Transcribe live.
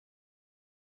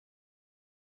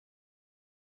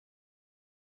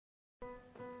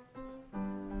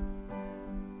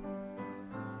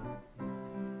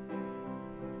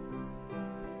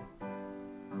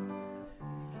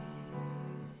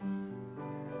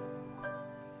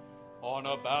On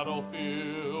a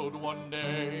battlefield one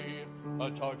day,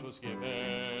 a charge was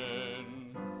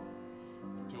given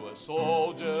to a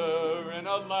soldier in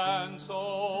a land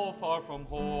so far from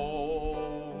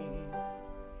home.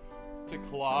 To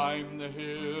climb the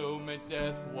hill meant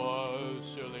death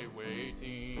was surely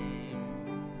waiting.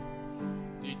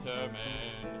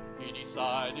 Determined, he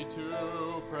decided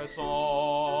to press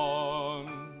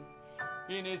on.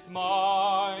 In his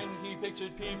mind, he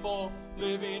pictured people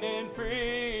living in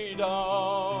freedom,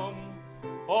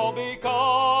 all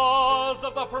because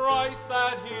of the price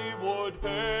that he would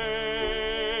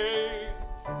pay.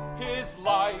 His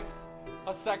life,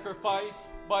 a sacrifice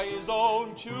by his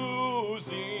own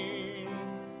choosing.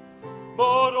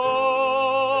 But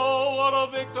oh, what a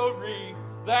victory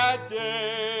that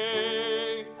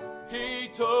day. He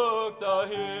took the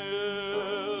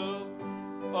hill,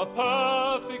 a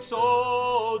perfect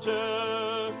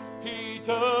soldier. He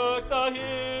took the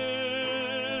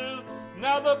hill.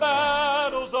 Now the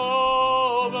battle's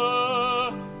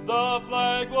over, the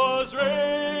flag was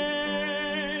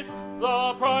raised,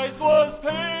 the price was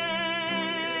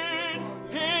paid,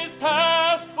 his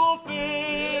task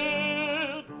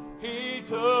fulfilled. He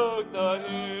took the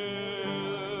hill.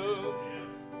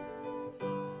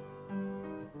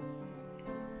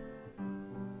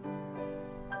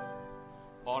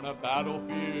 On a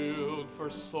battlefield for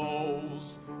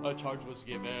souls, a charge was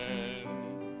given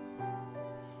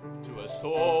to a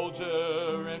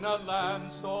soldier in a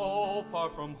land so far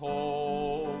from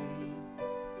home.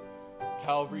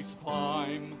 Calvary's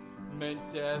climb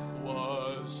meant death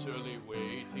was surely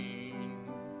waiting.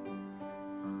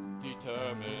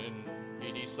 Determined,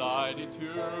 he decided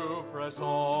to press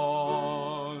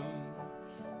on.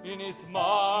 In his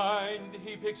mind,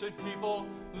 he pictured people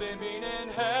living in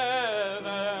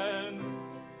heaven,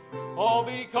 all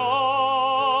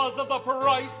because of the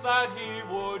price that he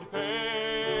would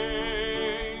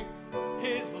pay.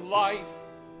 His life,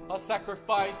 a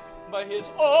sacrifice by his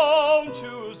own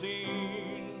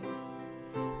choosing.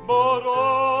 But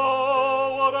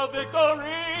oh, what a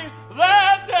victory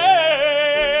that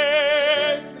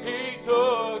day. He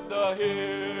took the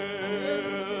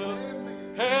hill,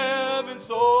 heaven's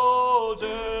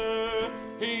soldier.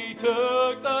 He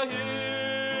took the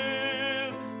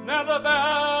hill. Now the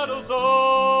battle's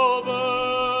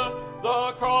over,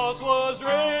 the cross was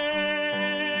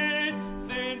raised,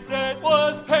 sin's debt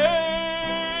was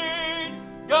paid,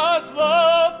 God's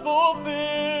love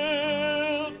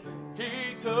fulfilled.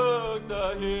 He took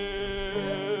the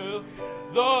hill,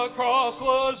 the cross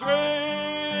was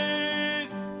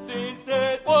raised, sin's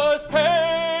debt was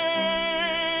paid,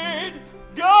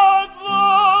 God's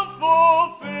love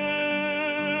fulfilled.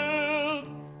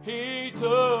 He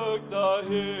took the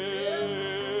hill.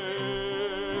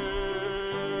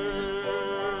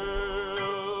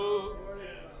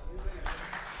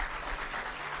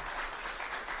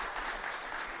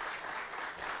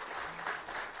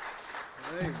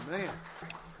 Amen.